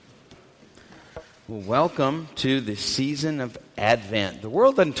Well, welcome to the season of Advent. The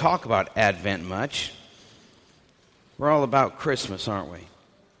world doesn't talk about Advent much. We're all about Christmas, aren't we?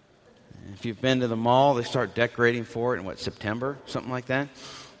 If you've been to the mall, they start decorating for it in, September? Something like that.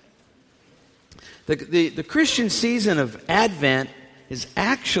 The Christian season of Advent is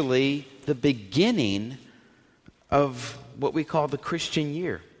actually the beginning of what we call the Christian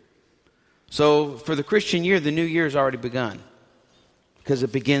year. So for the Christian year, the new year has already begun because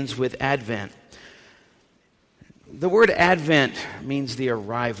it begins with Advent. The word Advent means the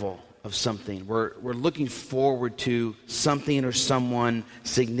arrival of something. We're looking forward to something or someone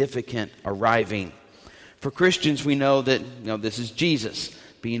significant arriving. For Christians, we know that this is Jesus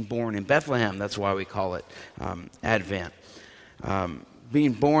being born in Bethlehem. That's why we call it Advent.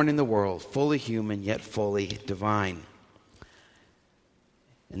 Being born in the world, fully human yet fully divine.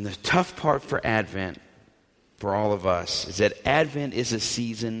 And the tough part for Advent, for all of us, is that Advent is a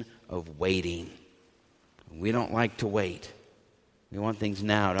season of waiting. We don't like to wait. We want things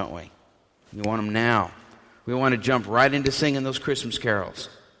now, don't we? We want them now. We want to jump right into singing those Christmas carols.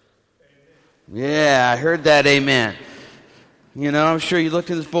 Amen. Yeah, I heard that, amen. I'm sure you looked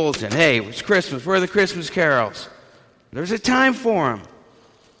at this bulletin. Hey, it's Christmas. Where are the Christmas carols? There's a time for them.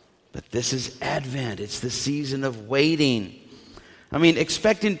 But this is Advent. It's the season of waiting.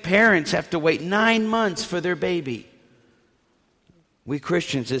 Expectant parents have to wait 9 months for their baby. We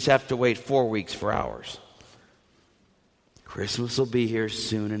Christians just have to wait 4 weeks for ours. Christmas will be here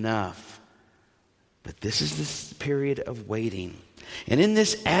soon enough. But this is this period of waiting. And in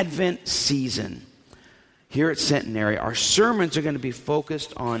this Advent season, here at Centenary, our sermons are going to be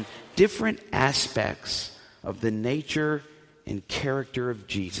focused on different aspects of the nature and character of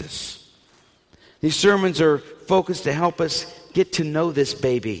Jesus. These sermons are focused to help us get to know this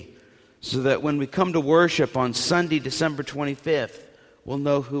baby so that when we come to worship on Sunday, December 25th, we'll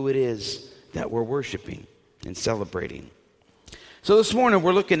know who it is that we're worshiping and celebrating. So this morning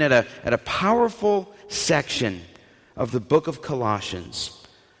we're looking at a powerful section of the book of Colossians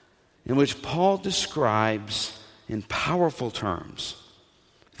in which Paul describes in powerful terms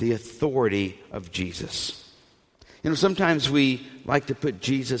the authority of Jesus. Sometimes we like to put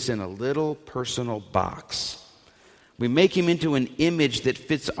Jesus in a little personal box. We make him into an image that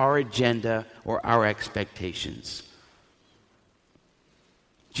fits our agenda or our expectations.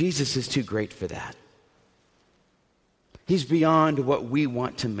 Jesus is too great for that. He's beyond what we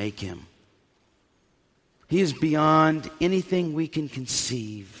want to make him. He is beyond anything we can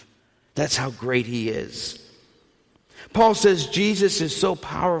conceive. That's how great he is. Paul says Jesus is so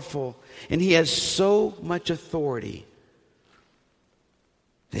powerful and he has so much authority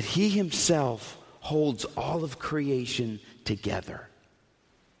that he himself holds all of creation together.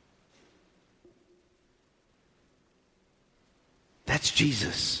 That's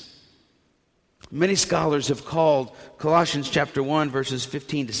Jesus. Many scholars have called Colossians chapter 1, verses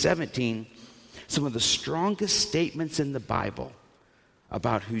 15 to 17, some of the strongest statements in the Bible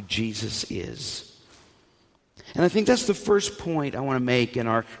about who Jesus is. And I think that's the first point I want to make in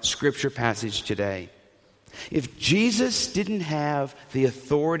our scripture passage today. If Jesus didn't have the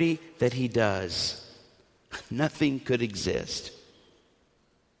authority that he does, nothing could exist.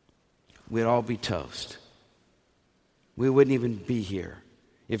 We'd all be toast. We wouldn't even be here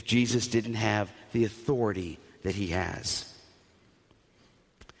if Jesus didn't have the authority that he has.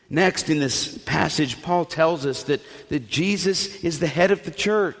 Next, in this passage, Paul tells us that Jesus is the head of the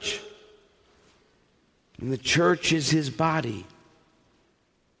church. And the church is his body.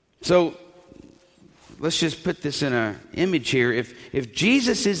 So, let's just put this in an image here. If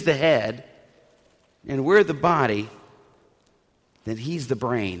Jesus is the head and we're the body, then he's the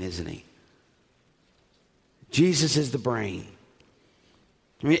brain, isn't he? Jesus is the brain.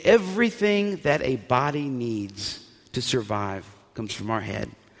 Everything that a body needs to survive comes from our head.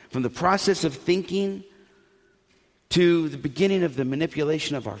 From the process of thinking to the beginning of the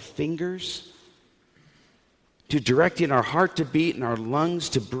manipulation of our fingers to directing our heart to beat and our lungs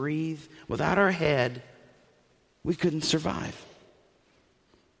to breathe. Without our head, we couldn't survive.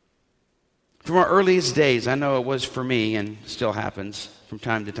 From our earliest days, I know it was for me and still happens from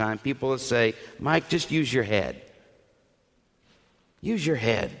time to time, people will say, Mike, just use your head. Use your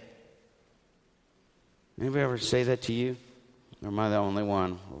head. Anybody ever say that to you? Or am I the only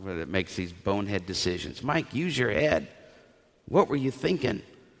one that makes these bonehead decisions? Mike, use your head. What were you thinking?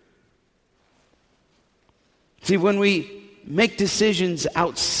 See, when we make decisions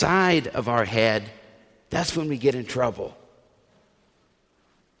outside of our head, that's when we get in trouble.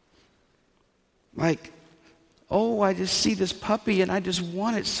 Like, oh, I just see this puppy and I just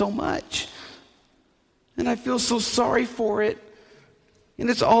want it so much. And I feel so sorry for it. And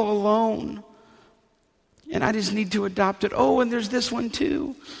it's all alone. And I just need to adopt it. Oh, and there's this one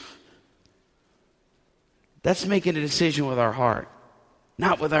too. That's making a decision with our heart,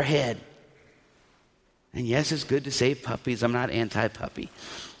 not with our head. And yes, it's good to save puppies. I'm not anti-puppy.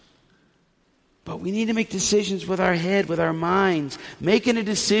 But we need to make decisions with our head, with our minds. Making a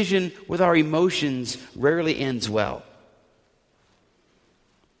decision with our emotions rarely ends well.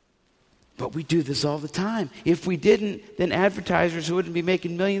 But we do this all the time. If we didn't, then advertisers wouldn't be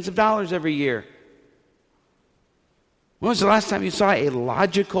making millions of dollars every year. When was the last time you saw a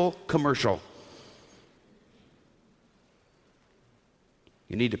logical commercial?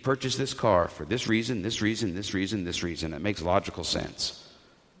 You need to purchase this car for this reason, this reason, this reason, this reason. It makes logical sense.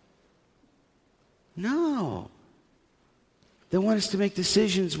 No. They want us to make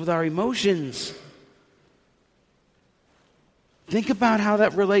decisions with our emotions. Think about how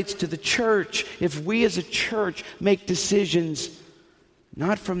that relates to the church. If we as a church make decisions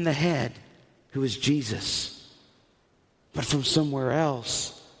not from the head, who is Jesus, but from somewhere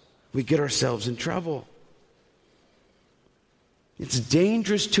else, we get ourselves in trouble. It's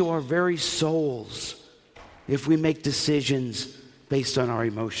dangerous to our very souls if we make decisions based on our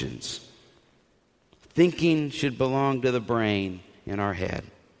emotions. Thinking should belong to the brain in our head.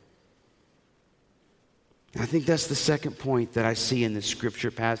 I think that's the second point that I see in this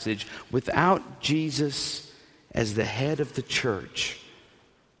scripture passage. Without Jesus as the head of the church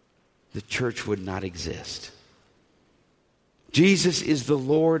would not exist. Jesus is the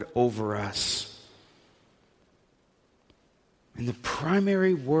Lord over us. And the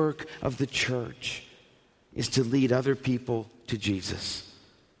primary work of the church is to lead other people to Jesus.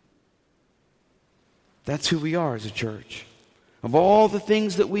 That's who we are as a church. Of all the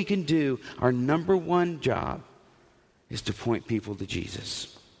things that we can do, our number one job is to point people to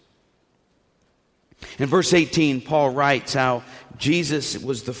Jesus. In verse 18, Paul writes how Jesus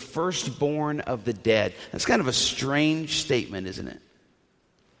was the firstborn of the dead. That's kind of a strange statement, isn't it?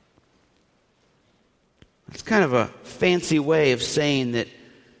 It's kind of a fancy way of saying that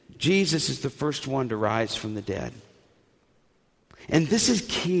Jesus is the first one to rise from the dead. And this is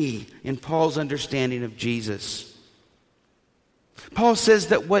key in Paul's understanding of Jesus. Paul says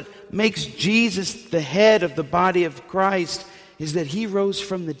that what makes Jesus the head of the body of Christ is that he rose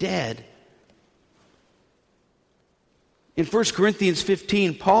from the dead. In 1 Corinthians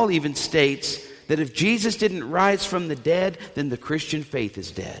 15, Paul even states that if Jesus didn't rise from the dead, then the Christian faith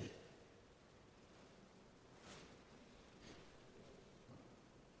is dead.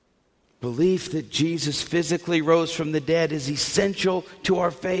 Belief that Jesus physically rose from the dead is essential to our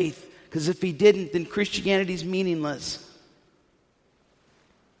faith, because if he didn't, then Christianity is meaningless.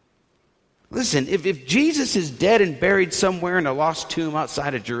 Listen, if Jesus is dead and buried somewhere in a lost tomb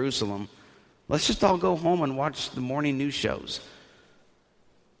outside of Jerusalem, let's just all go home and watch the morning news shows.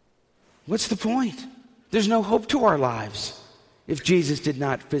 What's the point? There's no hope to our lives if Jesus did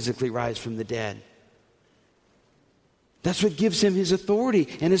not physically rise from the dead. That's what gives him his authority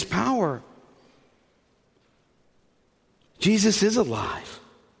and his power. Jesus is alive.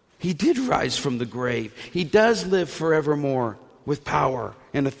 He did rise from the grave. He does live forevermore with power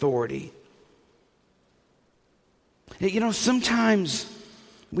and authority. You know, sometimes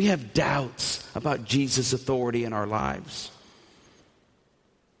we have doubts about Jesus' authority in our lives.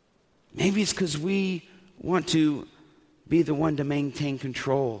 Maybe it's because we want to be the one to maintain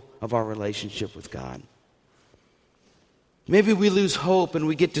control of our relationship with God. Maybe we lose hope and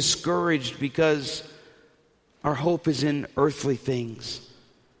we get discouraged because our hope is in earthly things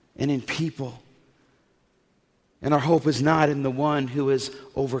and in people. And our hope is not in the one who has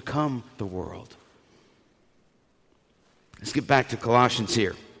overcome the world. Let's get back to Colossians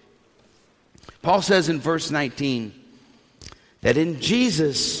here. Paul says in verse 19 that in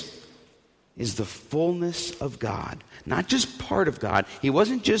Jesus is the fullness of God. Not just part of God. He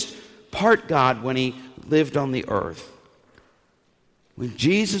wasn't just part God when he lived on the earth. When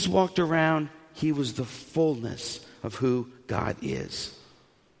Jesus walked around, he was the fullness of who God is.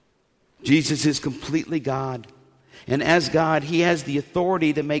 Jesus is completely God. And as God, he has the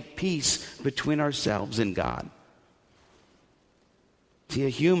authority to make peace between ourselves and God. See, a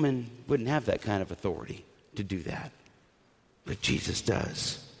human wouldn't have that kind of authority to do that. But Jesus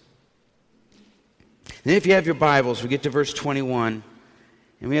does. And if you have your Bibles, we get to verse 21,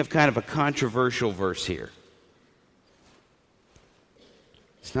 and we have kind of a controversial verse here.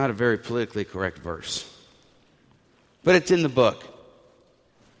 It's not a very politically correct verse, but it's in the book.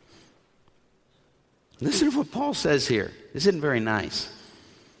 Listen to what Paul says here. This isn't very nice.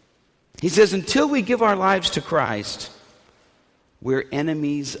 He says, until we give our lives to Christ, we're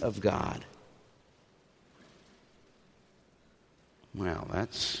enemies of God. Well,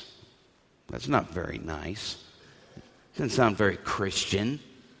 that's That's not very nice. Doesn't sound very Christian.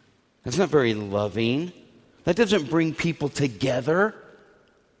 That's not very loving. That doesn't bring people together.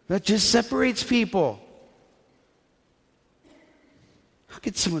 That just separates people. How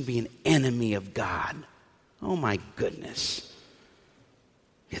could someone be an enemy of God? Oh my goodness.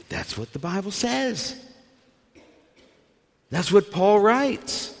 Yet that's what the Bible says. That's what Paul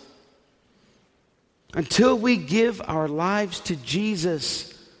writes. Until we give our lives to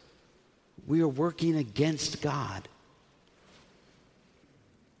Jesus, we are working against God.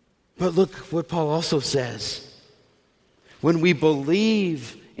 But look what Paul also says. When we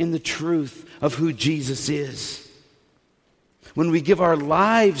believe in the truth of who Jesus is, when we give our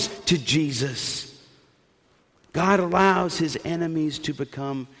lives to Jesus, God allows his enemies to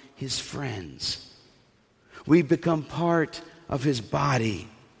become his friends. We become part of his body.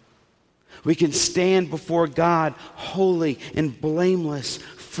 We can stand before God holy and blameless,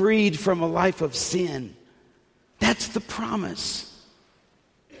 freed from a life of sin. That's the promise.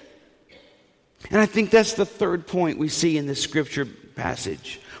 And I think that's the third point we see in this scripture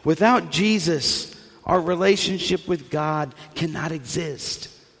passage. Without Jesus, our relationship with God cannot exist.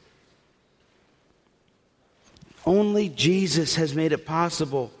 Only Jesus has made it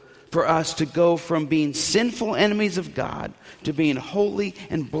possible for us to go from being sinful enemies of God to being holy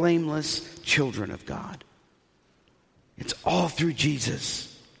and blameless children of God. It's all through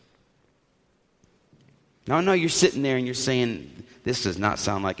Jesus. Now I know you're sitting there and you're saying, this does not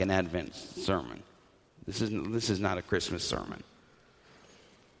sound like an Advent sermon. This is not a Christmas sermon.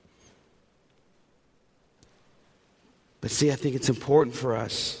 But see, I think it's important for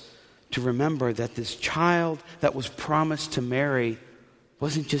us to remember that this child that was promised to Mary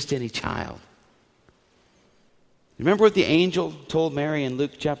wasn't just any child. Remember what the angel told Mary in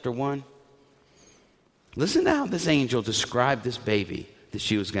Luke chapter 1? Listen to how this angel described this baby that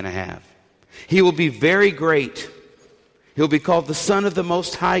she was going to have. He will be very great. He'll be called the Son of the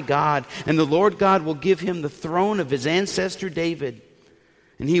Most High God, and the Lord God will give him the throne of his ancestor David,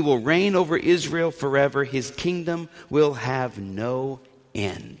 and he will reign over Israel forever. His kingdom will have no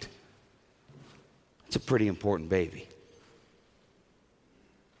end. It's a pretty important baby.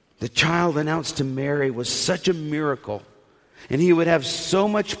 The child announced to Mary was such a miracle, and he would have so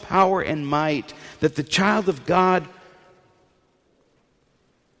much power and might that the child of God,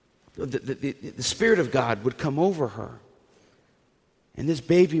 the Spirit of God would come over her. And this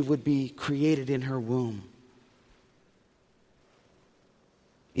baby would be created in her womb.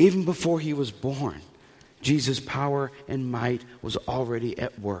 Even before he was born, Jesus' power and might was already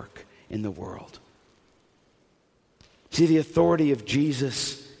at work in the world. See, the authority of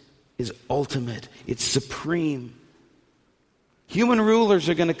Jesus is ultimate. It's supreme. Human rulers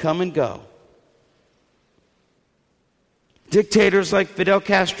are going to come and go. Dictators like Fidel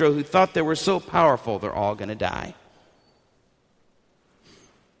Castro, who thought they were so powerful, they're all going to die.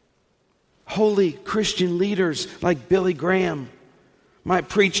 Holy Christian leaders like Billy Graham might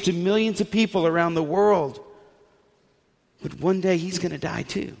preach to millions of people around the world, but one day he's going to die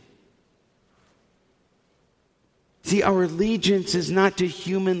too. See, our allegiance is not to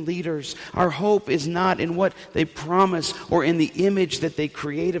human leaders. Our hope is not in what they promise or in the image that they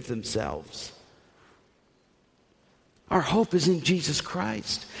create of themselves. Our hope is in Jesus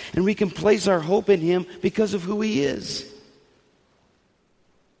Christ, and we can place our hope in him because of who he is.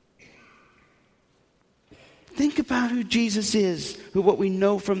 Think about who Jesus is, what we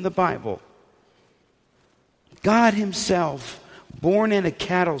know from the Bible. God himself, born in a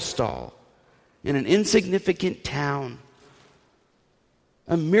cattle stall in an insignificant town,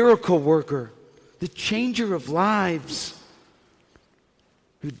 a miracle worker, the changer of lives,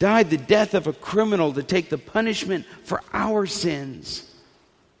 who died the death of a criminal to take the punishment for our sins,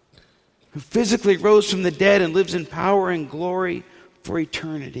 who physically rose from the dead and lives in power and glory for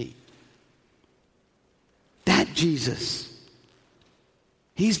eternity. That Jesus,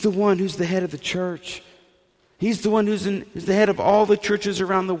 he's the one who's the head of the church. He's the one who's the head of all the churches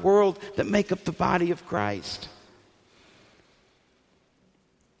around the world that make up the body of Christ.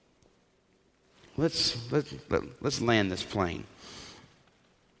 Let's land this plane.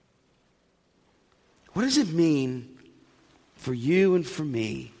 What does it mean for you and for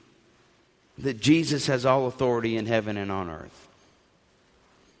me that Jesus has all authority in heaven and on earth?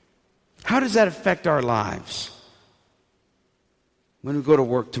 How does that affect our lives? When we go to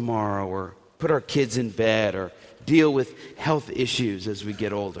work tomorrow, or put our kids in bed, or deal with health issues as we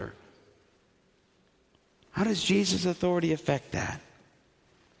get older. How does Jesus' authority affect that?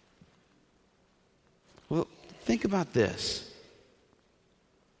 Well, think about this.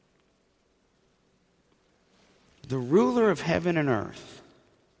 The ruler of heaven and earth,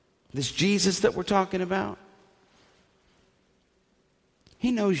 This Jesus that we're talking about,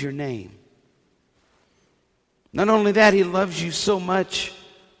 he knows your name. Not only that, he loves you so much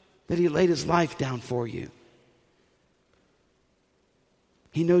that he laid his life down for you.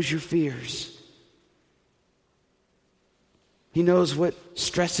 He knows your fears. He knows what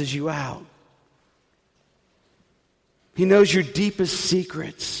stresses you out. He knows your deepest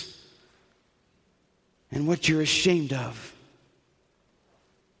secrets and what you're ashamed of.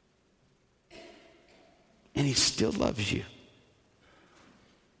 And he still loves you.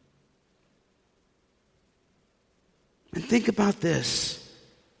 And think about this.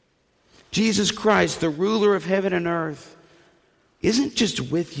 Jesus Christ, the ruler of heaven and earth, isn't just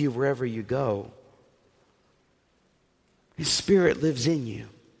with you wherever you go. His Spirit lives in you.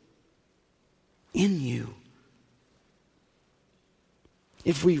 In you.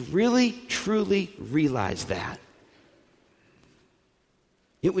 If we really, truly realize that,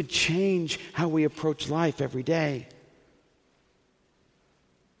 it would change how we approach life every day.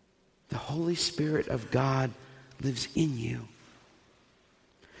 The Holy Spirit of God lives in you.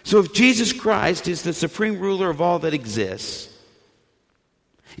 So if Jesus Christ is the supreme ruler of all that exists,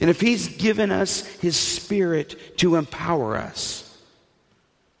 and if he's given us his Spirit to empower us,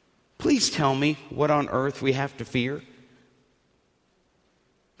 please tell me what on earth we have to fear.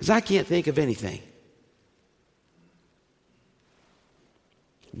 Because I can't think of anything.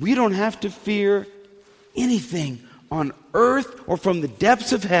 We don't have to fear anything on earth or from the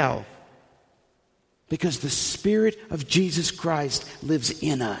depths of hell, because the Spirit of Jesus Christ lives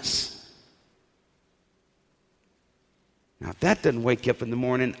in us. Now, if that doesn't wake you up in the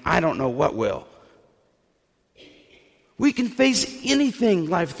morning, I don't know what will. We can face anything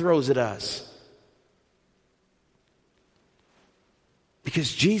life throws at us,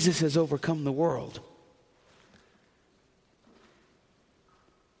 because Jesus has overcome the world.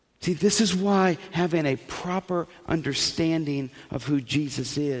 See, this is why having a proper understanding of who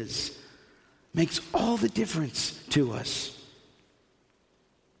Jesus is makes all the difference to us.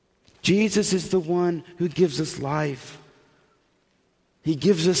 Jesus is the one who gives us life. He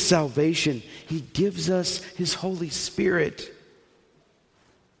gives us salvation. He gives us his Holy Spirit.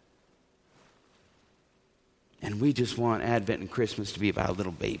 And we just want Advent and Christmas to be about a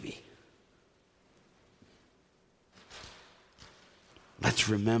little baby. Let's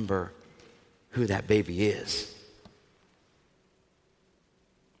remember who that baby is.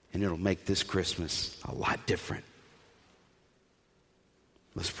 And it'll make this Christmas a lot different.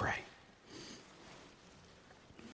 Let's pray.